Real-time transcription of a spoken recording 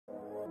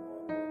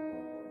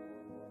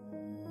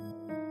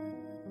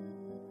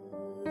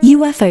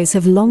UFOs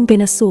have long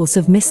been a source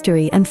of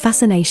mystery and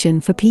fascination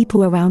for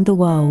people around the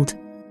world.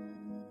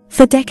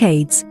 For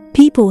decades,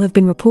 people have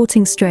been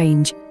reporting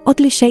strange,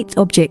 oddly shaped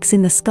objects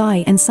in the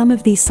sky, and some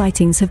of these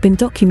sightings have been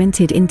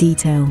documented in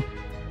detail.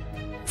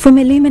 From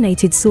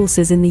illuminated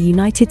sources in the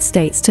United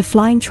States to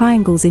flying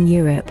triangles in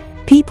Europe,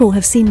 people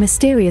have seen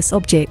mysterious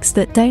objects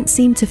that don't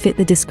seem to fit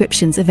the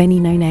descriptions of any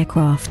known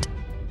aircraft.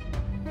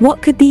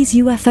 What could these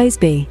UFOs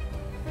be?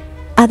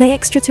 Are they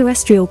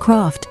extraterrestrial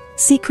craft,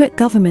 secret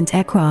government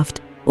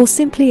aircraft, or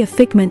simply a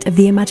figment of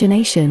the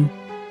imagination?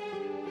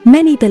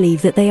 Many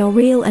believe that they are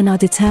real and are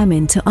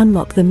determined to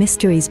unlock the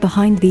mysteries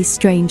behind these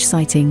strange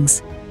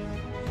sightings.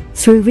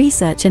 Through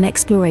research and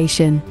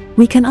exploration,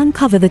 we can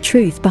uncover the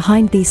truth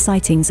behind these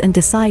sightings and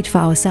decide for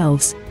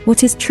ourselves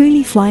what is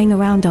truly flying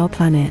around our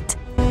planet.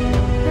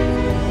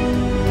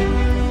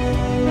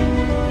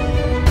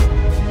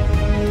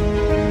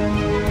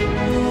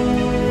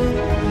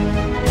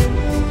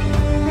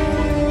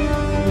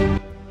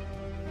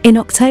 In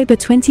October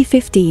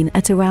 2015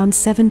 at around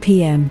 7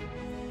 p.m.,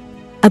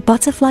 a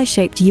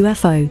butterfly-shaped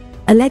UFO,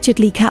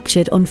 allegedly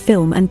captured on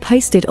film and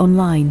posted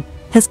online,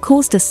 has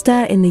caused a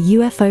stir in the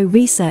UFO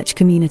research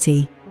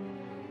community.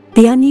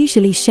 The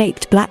unusually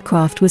shaped black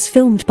craft was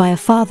filmed by a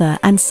father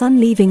and son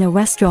leaving a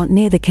restaurant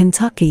near the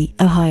Kentucky,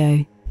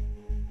 Ohio.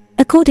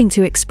 According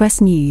to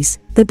Express News,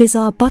 the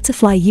bizarre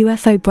butterfly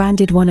UFO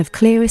branded one of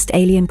clearest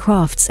alien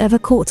crafts ever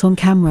caught on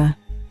camera.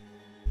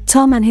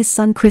 Tom and his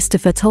son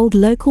Christopher told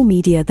local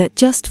media that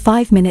just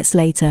 5 minutes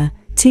later,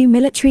 2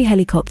 military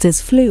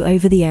helicopters flew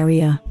over the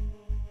area.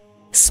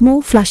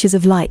 Small flashes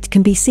of light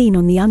can be seen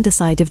on the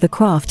underside of the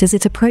craft as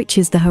it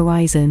approaches the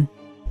horizon.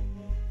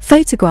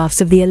 Photographs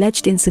of the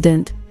alleged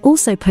incident,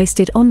 also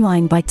posted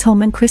online by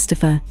Tom and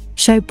Christopher,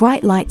 show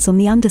bright lights on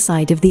the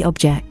underside of the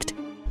object.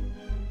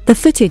 The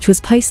footage was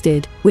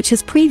posted, which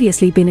has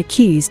previously been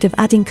accused of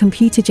adding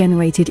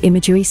computer-generated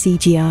imagery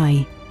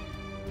 (CGI).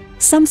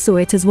 Some saw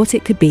it as what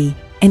it could be: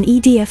 an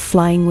EDF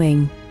flying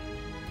wing.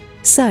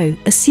 So,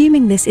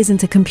 assuming this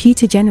isn't a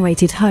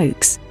computer-generated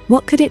hoax,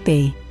 what could it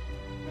be?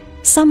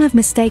 Some have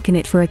mistaken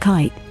it for a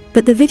kite,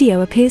 but the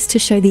video appears to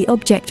show the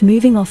object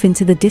moving off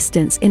into the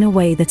distance in a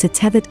way that a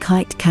tethered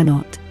kite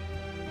cannot.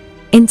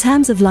 In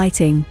terms of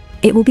lighting,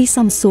 it will be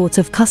some sort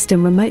of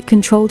custom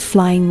remote-controlled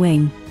flying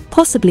wing,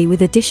 possibly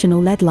with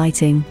additional LED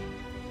lighting.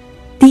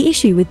 The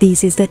issue with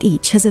these is that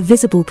each has a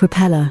visible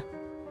propeller.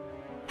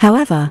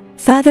 However,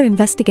 further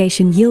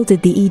investigation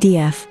yielded the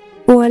EDF,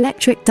 or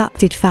electric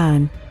ducted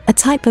fan, a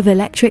type of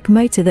electric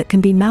motor that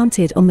can be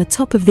mounted on the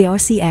top of the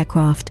RC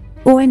aircraft,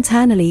 or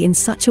internally in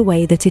such a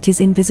way that it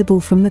is invisible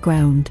from the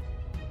ground.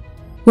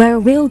 Where a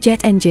real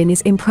jet engine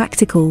is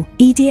impractical,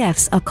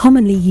 EDFs are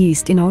commonly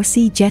used in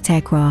RC jet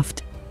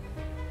aircraft.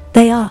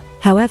 They are,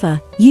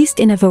 however, used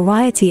in a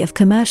variety of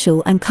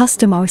commercial and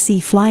custom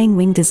RC flying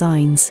wing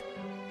designs.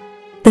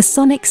 The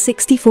Sonic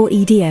 64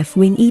 EDF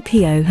wing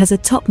EPO has a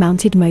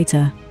top-mounted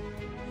motor.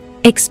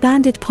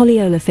 Expanded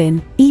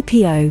polyolefin,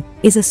 EPO,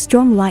 is a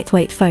strong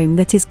lightweight foam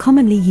that is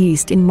commonly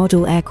used in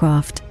model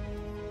aircraft.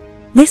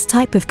 This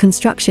type of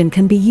construction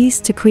can be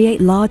used to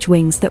create large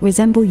wings that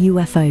resemble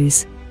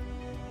UFOs.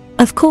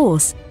 Of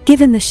course,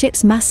 given the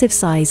ship's massive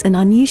size and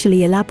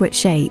unusually elaborate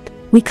shape,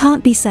 we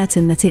can't be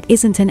certain that it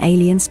isn't an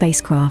alien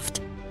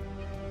spacecraft.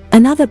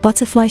 Another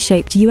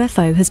butterfly-shaped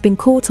UFO has been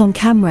caught on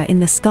camera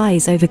in the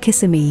skies over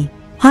Kissimmee,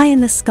 high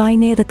in the sky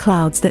near the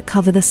clouds that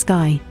cover the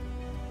sky.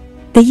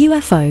 The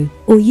UFO,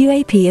 or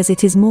UAP as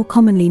it is more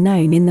commonly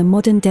known in the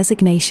modern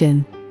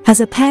designation, has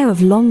a pair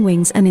of long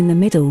wings, and in the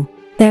middle,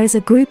 there is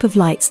a group of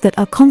lights that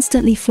are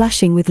constantly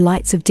flashing with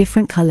lights of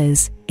different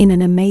colors, in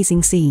an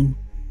amazing scene.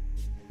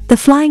 The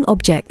flying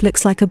object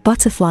looks like a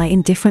butterfly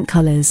in different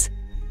colors.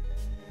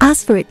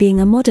 As for it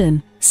being a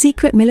modern,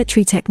 secret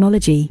military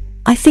technology,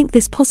 I think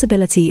this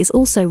possibility is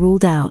also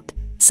ruled out.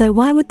 So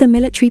why would the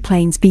military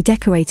planes be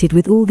decorated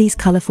with all these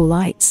colorful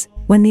lights,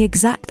 when the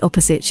exact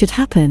opposite should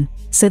happen,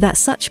 so that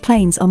such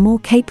planes are more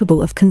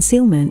capable of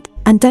concealment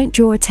and don't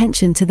draw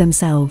attention to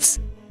themselves?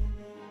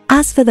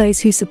 As for those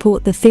who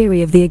support the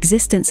theory of the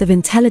existence of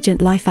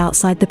intelligent life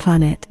outside the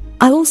planet,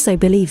 I also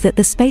believe that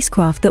the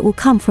spacecraft that will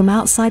come from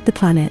outside the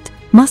planet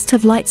must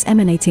have lights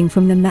emanating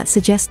from them that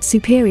suggest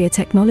superior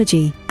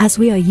technology, as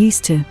we are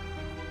used to.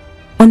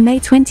 On May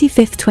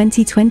 25,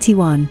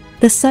 2021,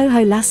 the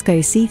Soho-Lascaux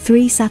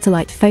C3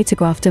 satellite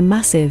photographed a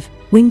massive,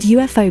 winged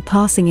UFO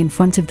passing in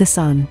front of the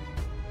Sun.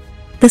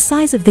 The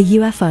size of the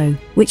UFO,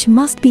 which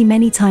must be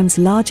many times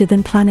larger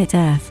than planet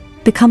Earth,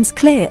 becomes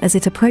clear as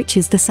it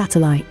approaches the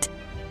satellite.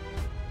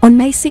 On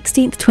May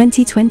 16,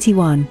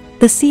 2021,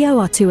 the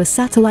COR-2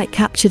 satellite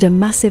captured a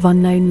massive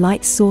unknown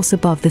light source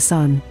above the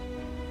Sun.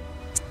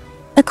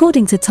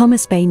 According to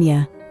Thomas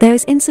Bainer, there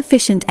is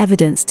insufficient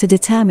evidence to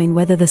determine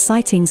whether the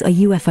sightings are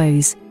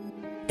UFOs.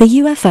 The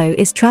UFO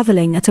is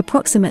traveling at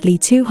approximately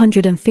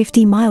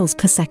 250 miles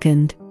per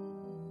second.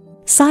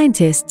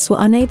 Scientists were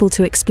unable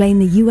to explain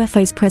the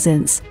UFO's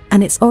presence,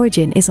 and its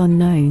origin is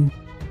unknown.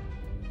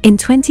 In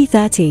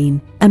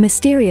 2013, a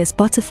mysterious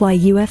butterfly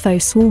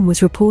UFO swarm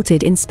was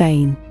reported in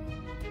Spain.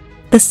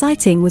 The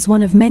sighting was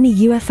one of many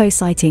UFO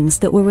sightings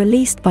that were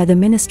released by the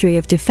Ministry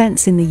of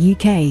Defence in the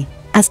UK,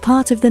 as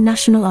part of the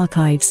National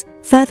Archives,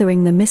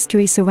 furthering the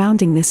mystery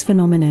surrounding this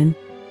phenomenon.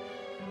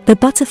 The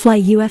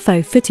butterfly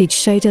UFO footage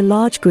showed a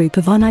large group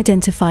of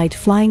unidentified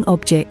flying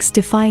objects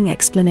defying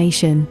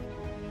explanation.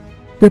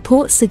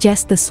 Reports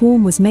suggest the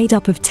swarm was made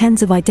up of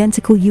tens of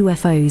identical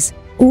UFOs,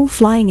 all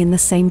flying in the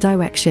same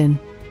direction.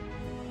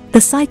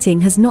 The sighting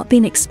has not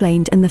been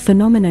explained and the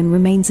phenomenon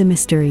remains a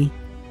mystery.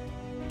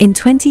 In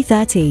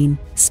 2013,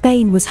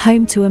 Spain was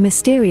home to a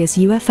mysterious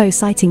UFO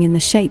sighting in the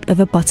shape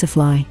of a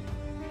butterfly.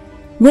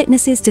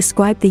 Witnesses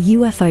described the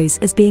UFOs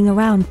as being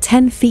around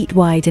 10 feet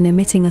wide and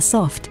emitting a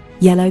soft,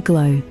 yellow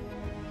glow.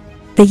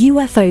 The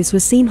UFOs were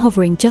seen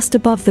hovering just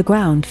above the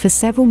ground for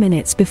several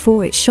minutes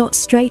before it shot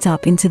straight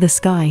up into the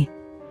sky.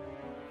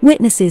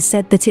 Witnesses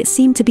said that it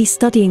seemed to be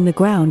studying the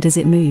ground as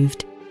it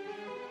moved.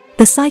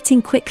 The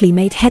sighting quickly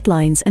made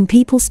headlines and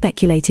people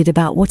speculated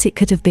about what it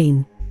could have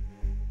been.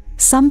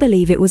 Some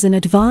believe it was an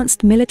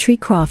advanced military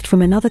craft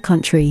from another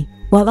country,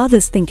 while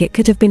others think it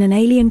could have been an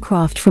alien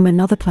craft from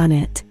another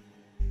planet.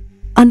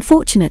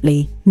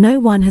 Unfortunately, no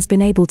one has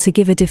been able to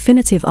give a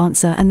definitive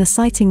answer and the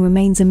sighting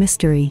remains a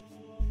mystery.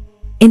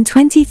 In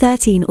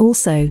 2013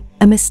 also,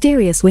 a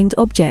mysterious winged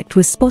object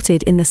was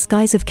spotted in the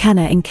skies of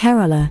Kanha in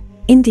Kerala,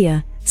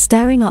 India,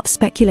 stirring up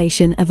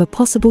speculation of a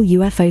possible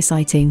UFO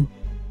sighting.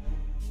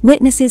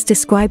 Witnesses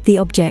described the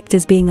object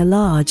as being a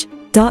large,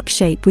 dark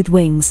shape with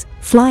wings,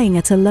 flying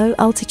at a low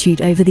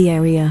altitude over the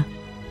area.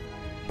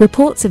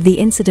 Reports of the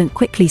incident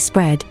quickly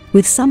spread,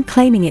 with some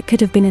claiming it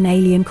could have been an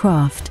alien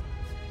craft.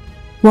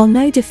 While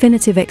no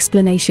definitive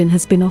explanation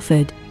has been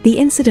offered, the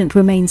incident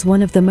remains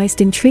one of the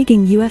most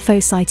intriguing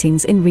UFO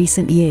sightings in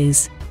recent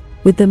years,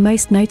 with the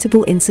most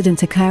notable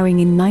incident occurring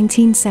in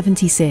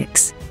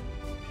 1976.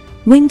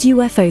 Winged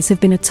UFOs have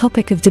been a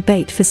topic of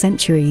debate for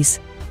centuries.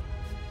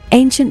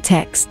 Ancient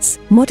texts,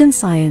 modern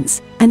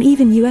science, and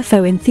even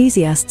UFO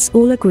enthusiasts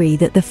all agree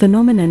that the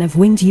phenomenon of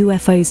winged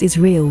UFOs is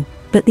real,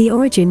 but the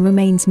origin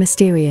remains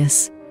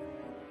mysterious.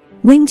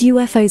 Winged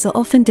UFOs are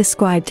often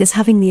described as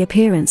having the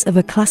appearance of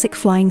a classic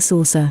flying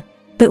saucer,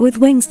 but with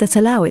wings that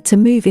allow it to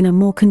move in a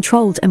more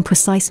controlled and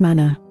precise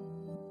manner.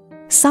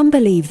 Some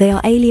believe they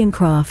are alien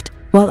craft,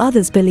 while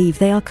others believe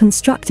they are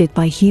constructed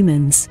by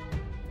humans.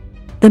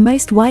 The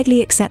most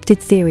widely accepted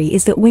theory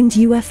is that winged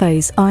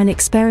UFOs are an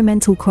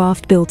experimental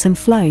craft built and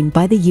flown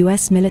by the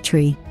US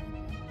military.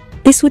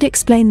 This would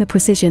explain the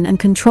precision and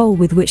control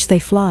with which they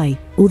fly,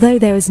 although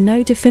there is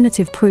no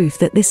definitive proof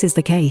that this is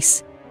the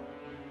case.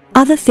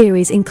 Other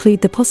theories include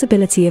the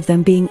possibility of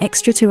them being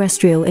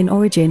extraterrestrial in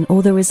origin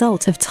or the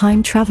result of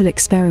time travel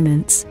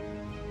experiments.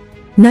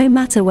 No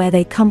matter where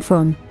they come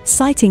from,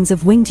 sightings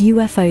of winged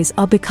UFOs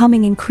are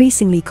becoming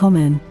increasingly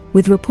common,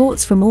 with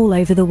reports from all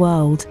over the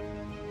world.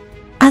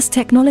 As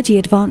technology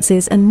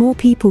advances and more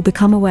people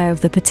become aware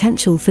of the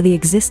potential for the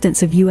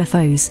existence of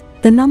UFOs,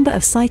 the number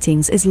of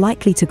sightings is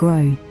likely to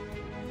grow.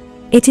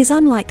 It is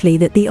unlikely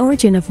that the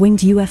origin of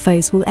winged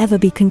UFOs will ever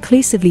be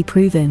conclusively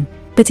proven,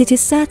 but it is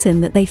certain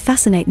that they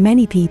fascinate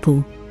many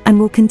people, and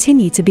will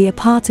continue to be a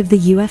part of the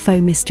UFO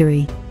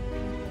mystery.